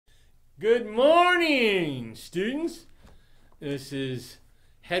Good morning, students. This is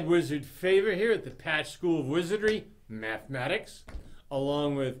Head Wizard Favor here at the Patch School of Wizardry, Mathematics,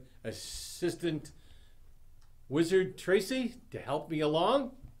 along with Assistant Wizard Tracy to help me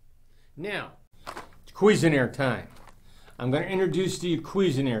along. Now, it's Cuisinart time. I'm going to introduce to you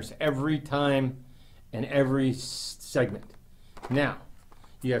Cuisinarts every time and every segment. Now,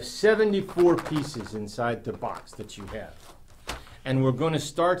 you have 74 pieces inside the box that you have. And we're going to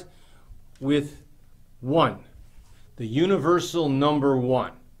start with 1, the universal number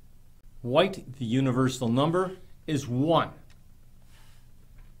 1. White, the universal number, is 1.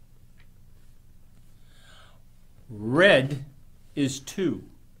 Red is 2.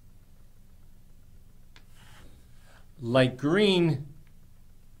 Light green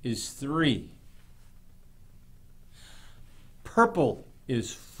is 3. Purple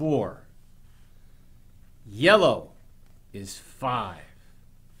is 4. Yellow is 5.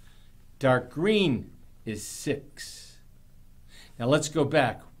 Dark green is 6. Now let's go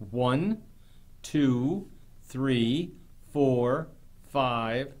back. 1, 2, 3, 4,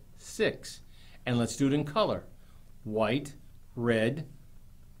 5, 6. And let's do it in color. White, red,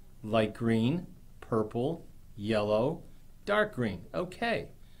 light green, purple, yellow, dark green. Okay.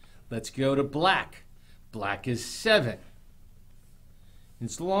 Let's go to black. Black is 7.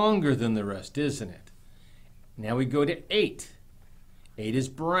 It's longer than the rest, isn't it? Now we go to 8. 8 is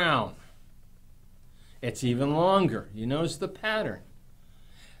brown. It's even longer. You notice the pattern.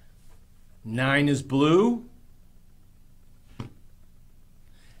 9 is blue.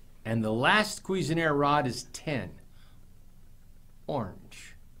 And the last Cuisinart rod is 10.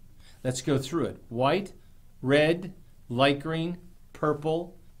 Orange. Let's go through it. White, red, light green,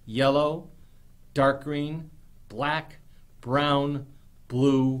 purple, yellow, dark green, black, brown,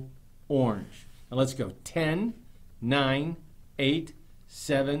 blue, orange. Now let's go. 10, 9, 8,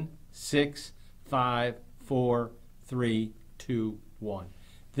 7, 6, 5, 4, 3, 2, 1.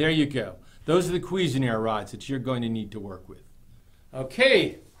 There you go. Those are the Cuisinart rods that you're going to need to work with.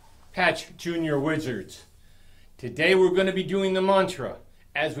 Okay, Patch Junior Wizards. Today we're going to be doing the mantra,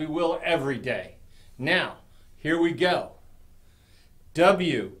 as we will every day. Now, here we go.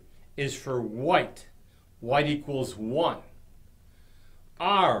 W is for white. White equals 1.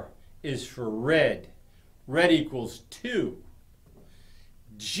 R is for red. Red equals 2.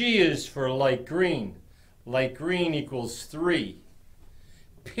 G is for light green. Light green equals 3.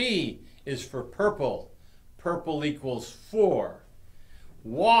 P is for purple. Purple equals 4.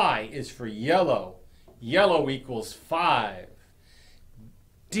 Y is for yellow. Yellow equals 5.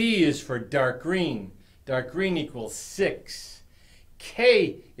 D is for dark green. Dark green equals 6.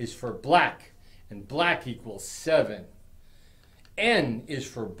 K is for black, and black equals 7. N is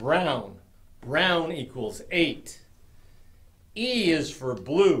for brown. Brown equals 8. E is for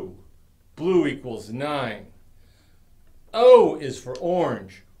blue. Blue equals 9. O is for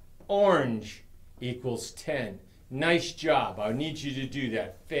orange. Orange equals 10. Nice job. I need you to do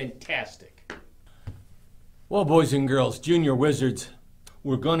that. Fantastic. Well, boys and girls, Junior Wizards,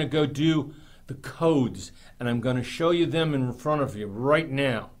 we're going to go do the codes, and I'm going to show you them in front of you right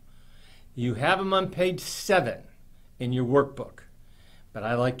now. You have them on page 7 in your workbook, but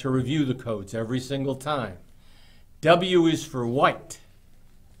I like to review the codes every single time. W is for white.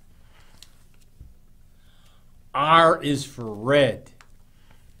 R is for red.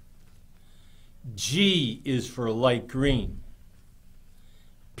 G is for light green.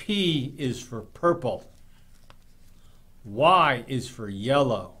 P is for purple. Y is for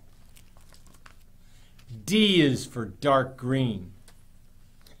yellow. D is for dark green.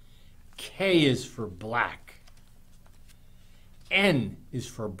 K is for black. N is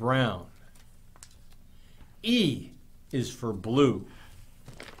for brown. E is for blue.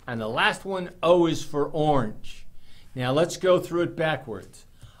 And the last one, O, is for orange. Now let's go through it backwards.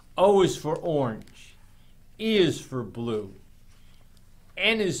 O is for orange. E is for blue.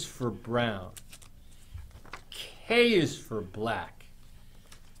 N is for brown. K is for black.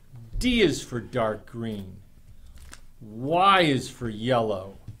 D is for dark green. Y is for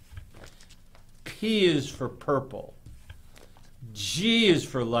yellow. P is for purple. G is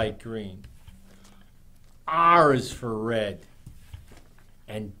for light green. R is for red.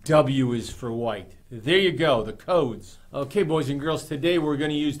 And W is for white. There you go, the codes. Okay, boys and girls, today we're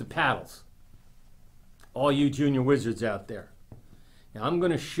going to use the paddles. All you Junior Wizards out there. Now I'm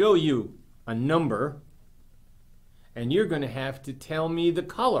going to show you a number, and you're going to have to tell me the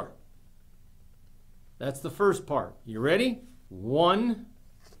color. That's the first part. You ready? 1.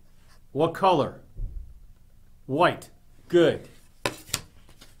 What color? White. Good.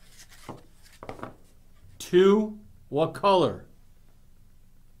 2. What color?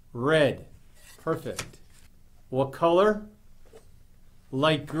 Red. Perfect. What color?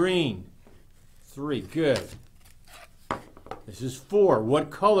 Light green. 3. Good. This is 4. What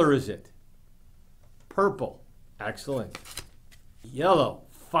color is it? Purple. Excellent. Yellow.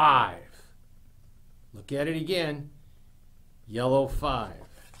 5. Look at it again. Yellow. 5.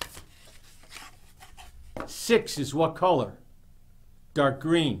 6 is what color? Dark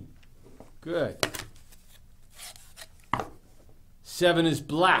green. Good. 7 is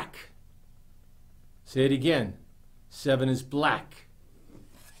black. Say it again. 7 is black.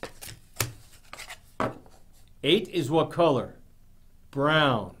 8 is what color?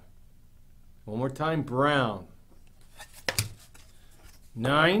 Brown. One more time, brown.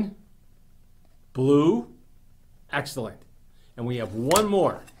 9, blue. Excellent. And we have one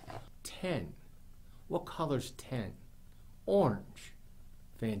more. 10. What color's 10? Orange.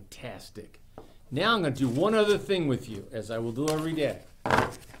 Fantastic. Now I'm going to do one other thing with you, as I will do every day.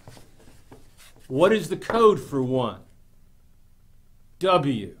 What is the code for 1?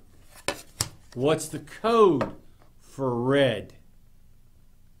 W. What's the code for red?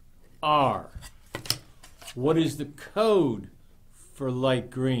 R. What is the code for light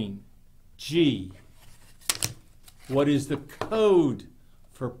green? G. What is the code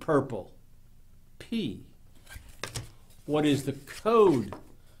for purple? P. What is the code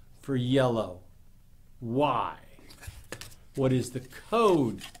for yellow? Y. What is the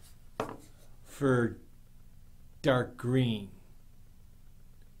code for dark green?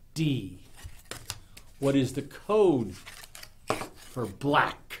 D. What is the code for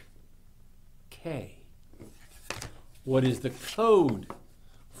black? K. What is the code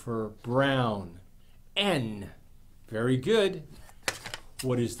for brown? N. Very good.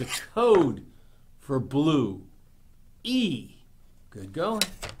 What is the code for blue? E. Good going.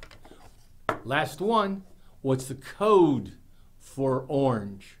 Last one. What's the code for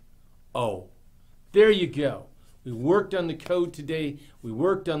orange? O. There you go. We worked on the code today. We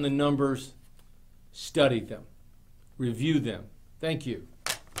worked on the numbers. Studied them. Review them. Thank you.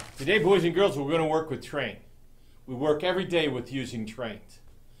 Today, boys and girls, we're going to work with train. We work every day with using trains.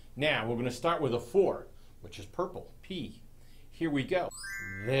 Now, we're going to start with a 4, which is purple, P. Here we go.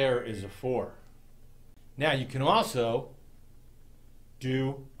 There is a 4. Now, you can also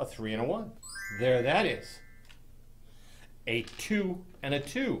do a 3 and a 1. There that is. A 2 and a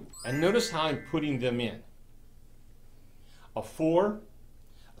 2. And notice how I'm putting them in. A 4,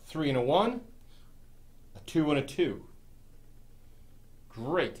 a 3 and a 1, a 2 and a 2.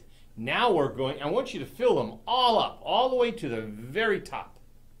 Great. Now we're going, I want you to fill them all up, all the way to the very top.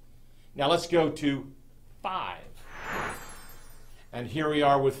 Now let's go to 5. And here we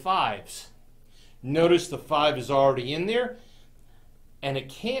are with 5s. Notice the 5 is already in there, and it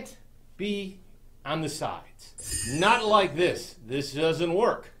can't be on the sides. Not like this. This doesn't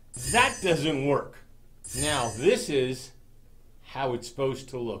work. That doesn't work. Now this is how it's supposed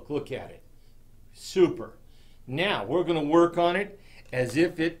to look. Look at it. Super. Now we're going to work on it as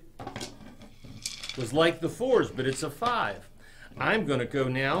if it was like the 4s, but it's a 5. I'm going to go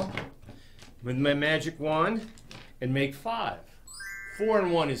now with my magic wand and make 5. 4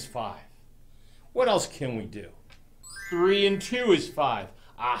 and 1 is 5. What else can we do? 3 and 2 is 5.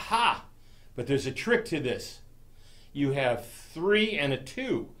 Aha! But there's a trick to this. You have 3 and a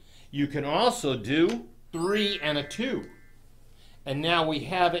 2. You can also do 3 and a 2. And now we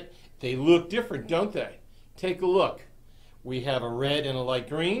have it. They look different, don't they? Take a look. We have a red and a light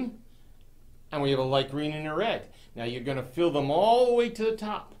green, and we have a light green and a red. Now you're going to fill them all the way to the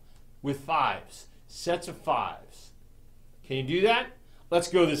top with 5s, sets of 5s. Can you do that? Let's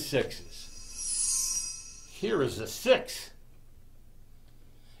go to 6s. Here is a 6.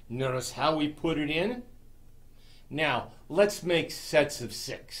 Notice how we put it in. Now let's make sets of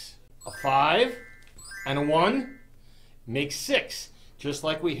 6. A 5 and a 1 makes 6, just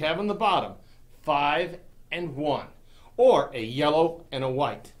like we have on the bottom. 5 and 1. Or a yellow and a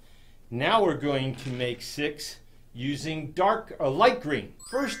white. Now we're going to make 6 using light green.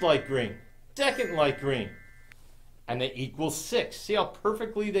 First light green, second light green, and they equal 6. See how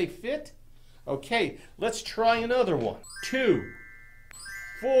perfectly they fit? Okay, let's try another one. 2,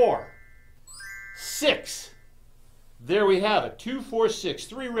 4, 6. There we have it. 2, 4, 6.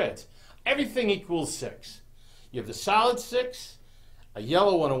 3 reds. Everything equals 6. You have the solid 6, a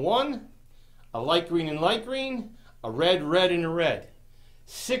yellow and a 1, a light green and light green, a red, red, and a red.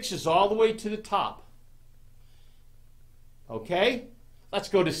 6 is all the way to the top. Okay? Let's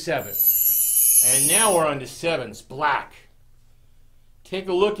go to 7. And now we're on to 7s. Black. Take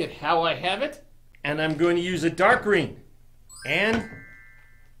a look at how I have it. And I'm going to use a dark green. And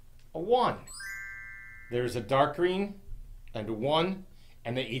a 1. There's a dark green and a 1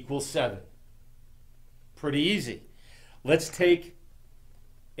 and they equal 7. Pretty easy. Let's take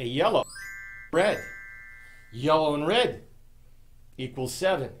a yellow, red. Yellow and red equals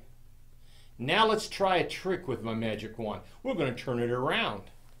 7. Now let's try a trick with my magic wand. We're going to turn it around.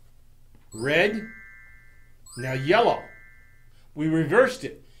 Red, now yellow. We reversed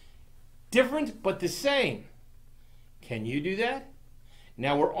it. Different but the same. Can you do that?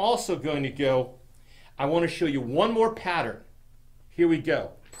 Now we're also going to go, I want to show you one more pattern. Here we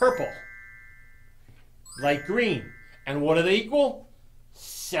go. Purple, light green. And what do they equal?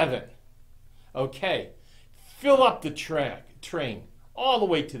 7. Okay, fill up the train all the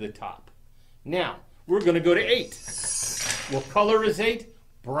way to the top. Now, we're going to go to 8. What color is 8?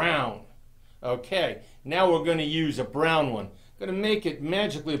 Brown. Okay, now we're going to use a brown one. Going to make it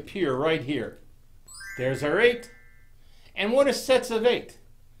magically appear right here. There's our 8. And what are sets of 8?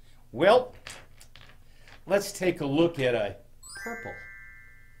 Well, let's take a look at a purple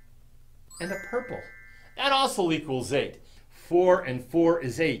and a purple. That also equals 8. 4 and 4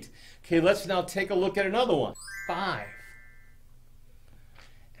 is 8. Okay, let's now take a look at another one. 5.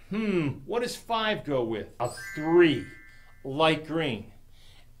 What does 5 go with? A 3, light green.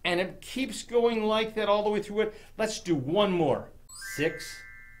 And it keeps going like that all the way through it. Let's do one more. 6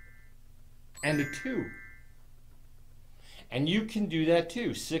 and a 2. And you can do that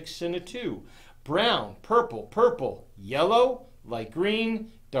too. 6 and a 2. Brown, purple, purple, yellow, light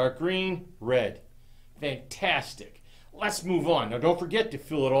green, dark green, red. Fantastic. Let's move on. Now don't forget to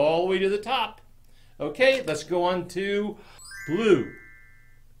fill it all the way to the top. Okay, let's go on to blue.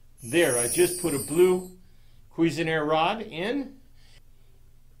 There, I just put a blue Cuisinart rod in.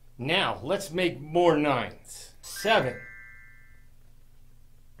 Now, let's make more 9s. 7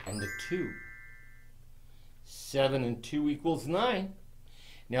 and a 2. 7 and 2 equals 9.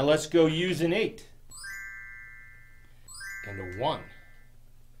 Now let's go use an 8. And a 1.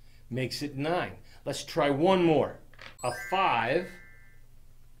 Makes it 9. Let's try one more. A 5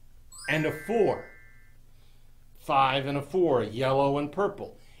 and a 4. 5 and a 4, yellow and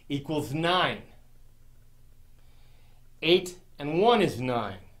purple, equals 9. 8 and 1 is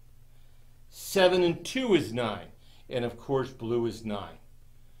 9. 7 and 2 is 9. And of course, blue is 9.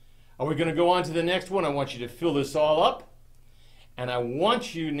 Are we going to go on to the next one? I want you to fill this all up. And I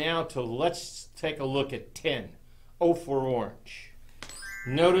want you now to, let's take a look at 10. O for orange.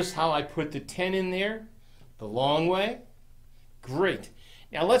 Notice how I put the 10 in there, the long way. Great.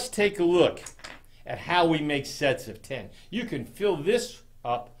 Now let's take a look at how we make sets of 10. You can fill this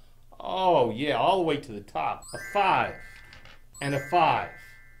up, oh yeah, all the way to the top. A 5 and a 5.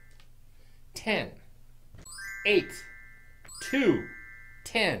 10. 8. 2.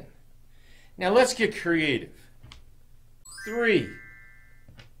 10. Now let's get creative. 3.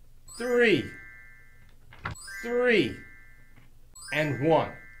 3. 3. And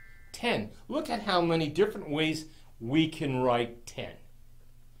 1. 10. Look at how many different ways we can write 10.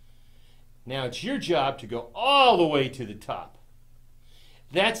 Now it's your job to go all the way to the top.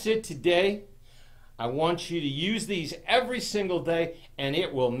 That's it today. I want you to use these every single day and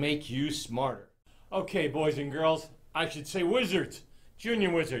it will make you smarter. Okay, boys and girls, I should say wizards,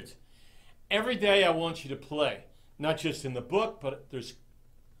 junior wizards. Every day I want you to play, not just in the book, but there's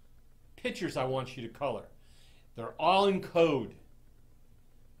pictures I want you to color. They're all in code.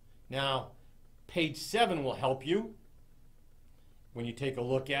 Now, page 7 will help you when you take a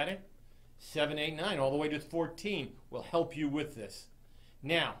look at it. 7, 8, 9, all the way to 14 will help you with this.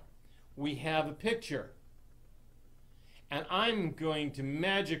 Now, we have a picture. And I'm going to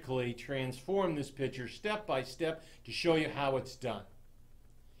magically transform this picture step by step to show you how it's done.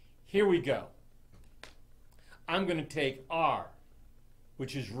 Here we go. I'm going to take R,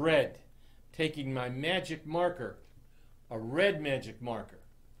 which is red, taking my magic marker, a red magic marker.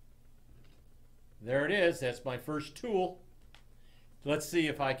 There it is. That's my first tool. Let's see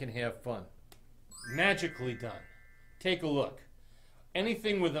if I can have fun. Magically done. Take a look.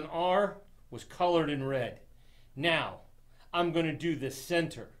 Anything with an R was colored in red. Now, I'm going to do the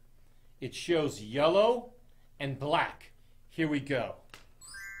center. It shows yellow and black. Here we go.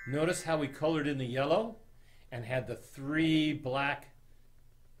 Notice how we colored in the yellow and had the 3 black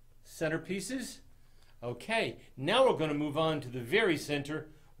centerpieces? Okay, now we're going to move on to the very center,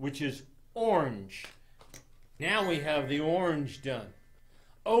 which is orange. Now we have the orange done.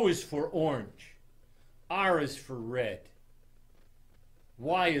 O is for orange. R is for red.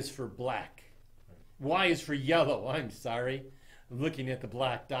 Y is for black. Y is for yellow. I'm sorry. I'm looking at the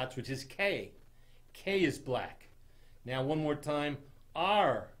black dots, which is K. K is black. Now one more time.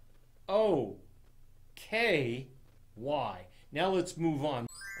 R, O, K, Y. Now let's move on.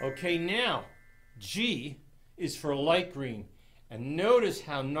 Okay, now G is for light green And notice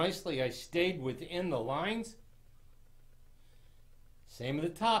how nicely I stayed within the lines. Same at the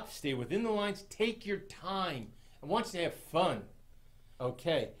top, stay within the lines, take your time. I want you to have fun.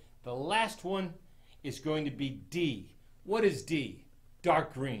 Okay, the last one is going to be D. What is D?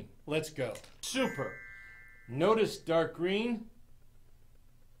 Dark green. Let's go. Super. Notice dark green.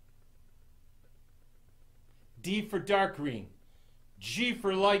 D for dark green. G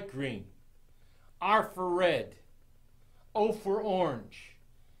for light green. R for red. O for orange.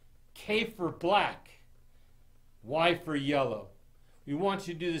 K for black. Y for yellow. We want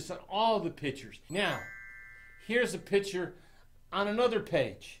you to do this on all the pictures. Now, here's a picture on another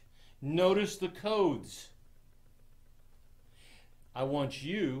page. Notice the codes. I want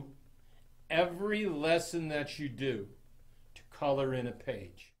you, every lesson that you do, to color in a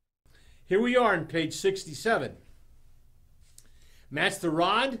page. Here we are on page 67. Match the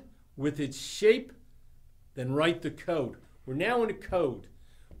rod with its shape, then write the code. We're now in a code.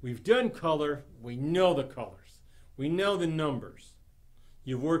 We've done color. We know the colors. We know the numbers.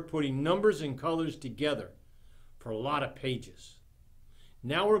 You've worked putting numbers and colors together for a lot of pages.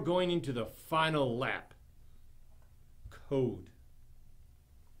 Now we're going into the final lap. Code.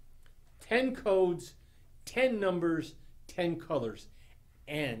 10 codes, 10 numbers, 10 colors.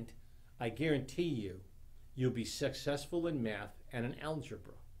 And I guarantee you, you'll be successful in math and in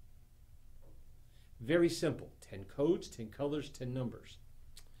algebra. Very simple. 10 codes, 10 colors, 10 numbers.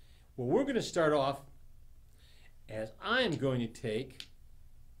 Well, we're going to start off as I'm going to take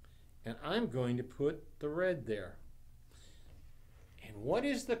and I'm going to put the red there. And what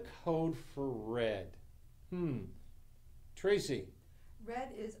is the code for red? Tracy. Red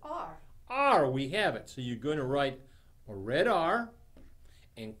is R. R, we have it. So you're going to write a red R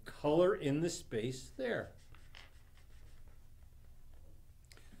and color in the space there.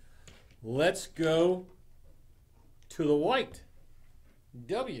 Let's go to the white.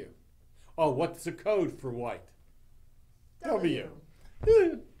 W. Oh, what's the code for white? W.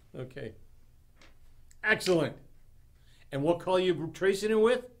 Okay. Excellent. And what color are you tracing it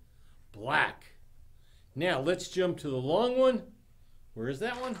with? Black. Now let's jump to the long one. Where is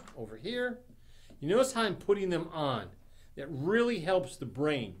that one? Over here. You notice how I'm putting them on. That really helps the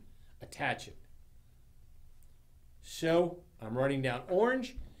brain attach it. So I'm writing down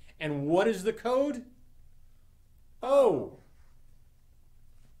orange. And what is the code? O.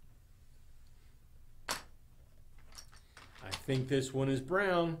 I think this one is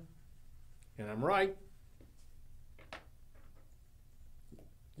brown. And I'm right.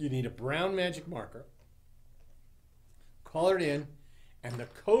 You need a brown magic marker. Color it in. And the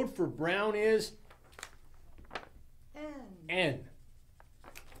code for brown is N. N.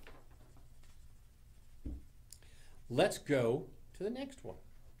 Let's go to the next one,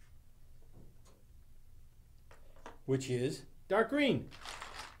 which is dark green.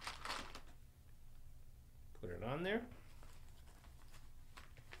 Put it on there.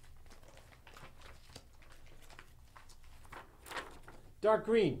 Dark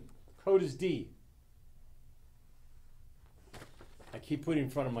green, code is D. I keep putting it in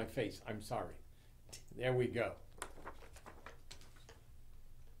front of my face. I'm sorry. There we go.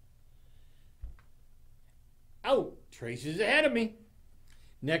 Oh, Tracy's ahead of me.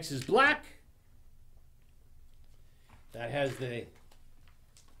 Next is black. That has the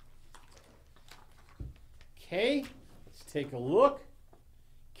K. Let's take a look.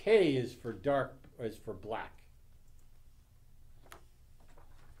 K is for dark, is for black.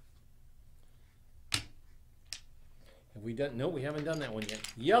 Have we done? No, we haven't done that one yet.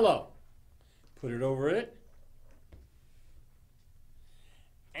 Yellow. Put it over it.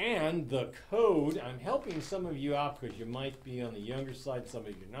 And the code, I'm helping some of you out because you might be on the younger side, some of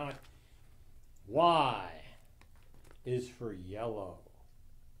you not. Y is for yellow.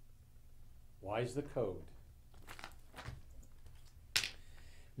 Y is the code.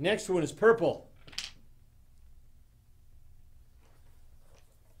 Next one is purple.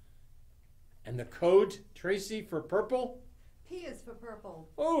 And the code, Tracy, for purple? P is for purple.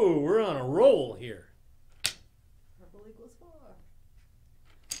 Oh, we're on a roll here. Purple equals 4.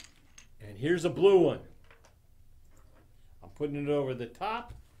 And here's a blue one. I'm putting it over the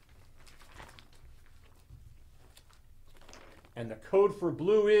top. And the code for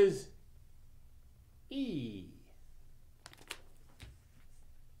blue is E.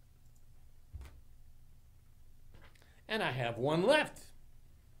 And I have one left.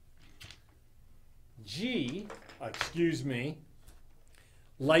 G,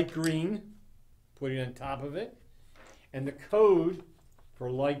 light green, put it on top of it. And the code for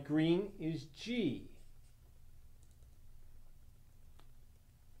light green is G.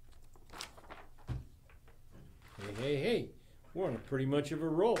 Hey, hey, hey. We're on pretty much of a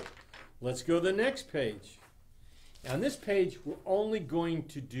roll. Let's go to the next page. On this page, we're only going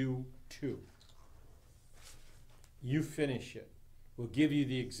to do 2. You finish it. We'll give you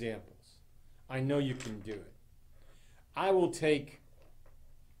the examples. I know you can do it. I will take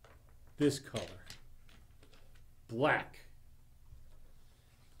this color, black.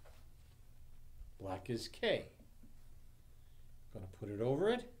 Black is K. I'm going to put it over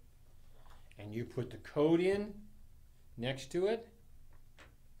it, and you put the code in next to it.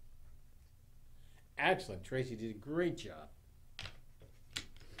 Excellent. Tracy did a great job.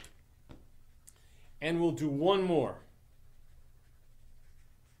 And we'll do one more.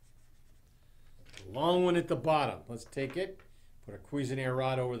 Long one at the bottom. Let's take it, put a Cuisinart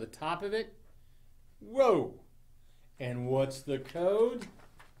rod over the top of it. Whoa! And what's the code?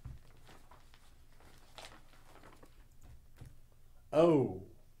 O.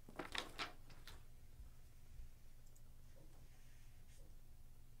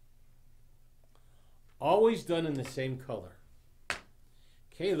 Always done in the same color.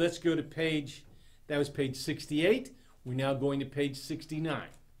 Okay, let's go to page, that was page 68. We're now going to page 69.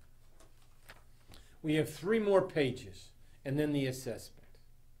 We have 3 more pages, and then the assessment.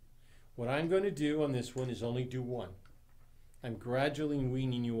 What I'm going to do on this one is only do 1. I'm gradually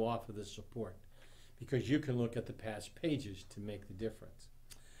weaning you off of the support, because you can look at the past pages to make the difference.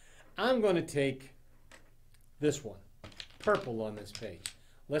 I'm going to take this one, purple on this page.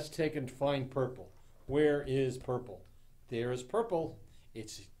 Let's take and find purple. Where is purple? There is purple.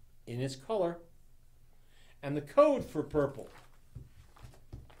 It's in its color. And the code for purple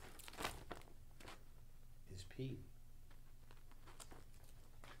is P.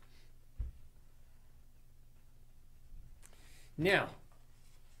 Now,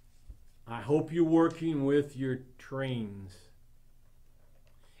 I hope you're working with your trains.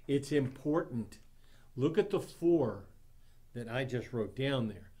 It's important. Look at the 4 that I just wrote down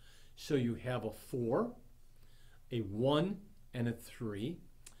there. So you have a 4, a 1 and a 3,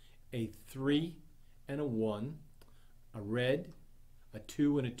 a 3 and a 1, a red, a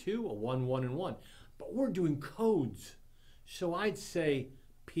 2 and a 2, a 1, 1 and 1. But we're doing codes. So I'd say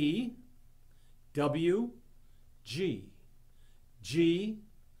P, W, G, G,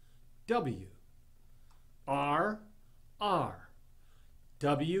 W, R, R,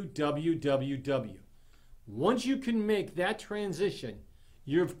 W, W, W, W. Once you can make that transition,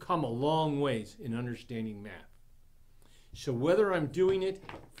 you've come a long ways in understanding math. So whether I'm doing it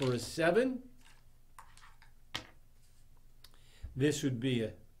for a 7, this would be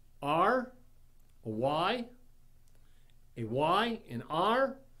a R, a Y, an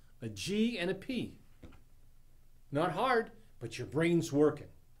R, a G, and a P. Not hard, but your brain's working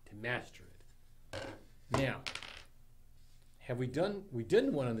to master it. Now, have we done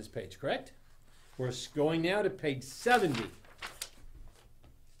one on this page, correct? We're going now to page 70.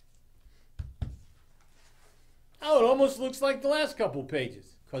 Oh, it almost looks like the last couple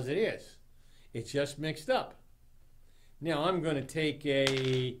pages, because it is. It's just mixed up. Now I'm going to take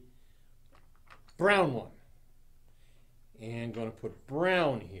a brown one and going to put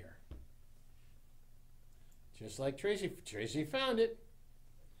brown here. Just like Tracy. Tracy found it.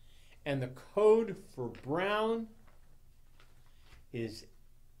 And the code for brown is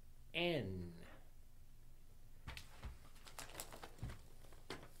N.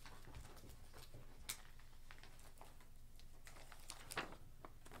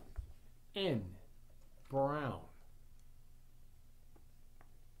 N, brown.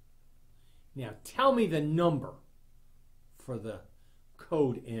 Now tell me the number for the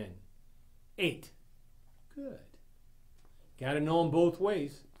code N. 8. Good. Got to know them both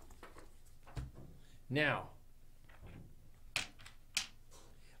ways. Now,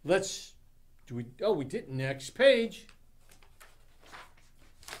 let's we did next page.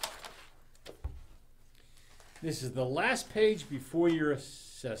 This is the last page before your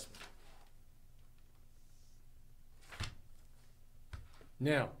assessment.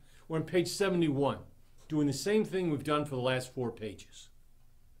 Now, we're on page 71, doing the same thing we've done for the last 4 pages.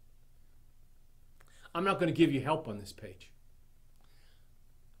 I'm not going to give you help on this page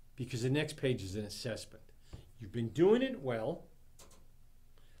because the next page is an assessment. You've been doing it well.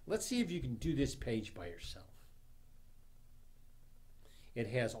 Let's see if you can do this page by yourself. It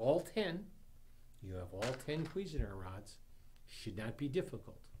has all 10. You have all 10 Cuisinart rods. Should not be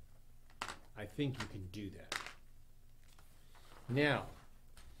difficult. I think you can do that. Now,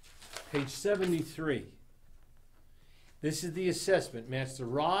 page 73. This is the assessment. Match the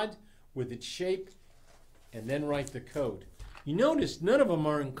rod with its shape and then write the code. You notice none of them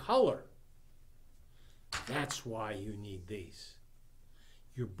are in color. That's why you need these.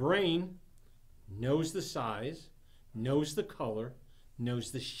 Your brain knows the size, knows the color,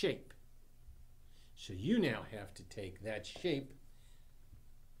 knows the shape. So you now have to take that shape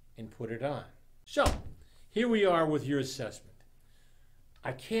and put it on. So, here we are with your assessment.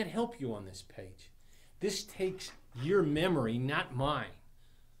 I can't help you on this page. This takes your memory, not mine.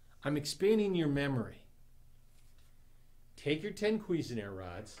 I'm expanding your memory. Take your 10 Cuisenaire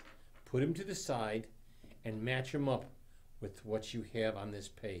rods, put them to the side, and match them up with what you have on this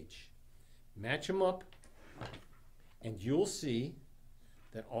page. Match them up, and you'll see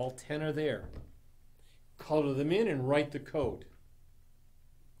that all 10 are there. Color them in and write the code.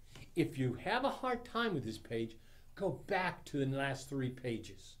 If you have a hard time with this page, go back to the last 3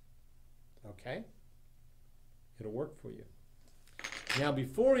 pages. Okay? It'll work for you. Now,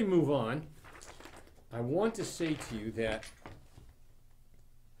 before we move on, I want to say to you that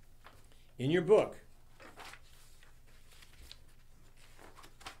in your book,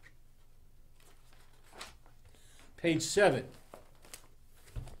 page 7,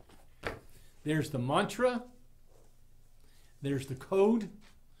 there's the mantra, there's the code,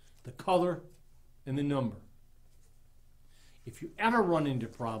 the color, and the number. If you ever run into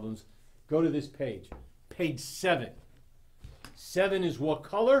problems, go to this page, page 7. 7 is what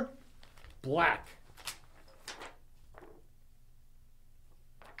color? Black.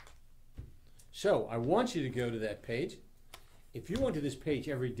 So I want you to go to that page. If you went to this page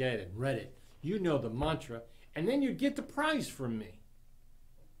every day and read it, you know the mantra, and then you'd get the prize from me.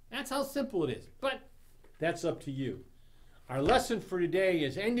 That's how simple it is, but that's up to you. Our lesson for today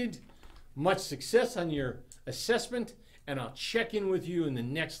is ended. Much success on your assessment, and I'll check in with you in the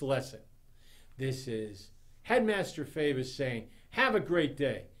next lesson. This is Headmaster Favis saying, have a great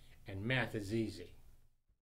day, and math is easy.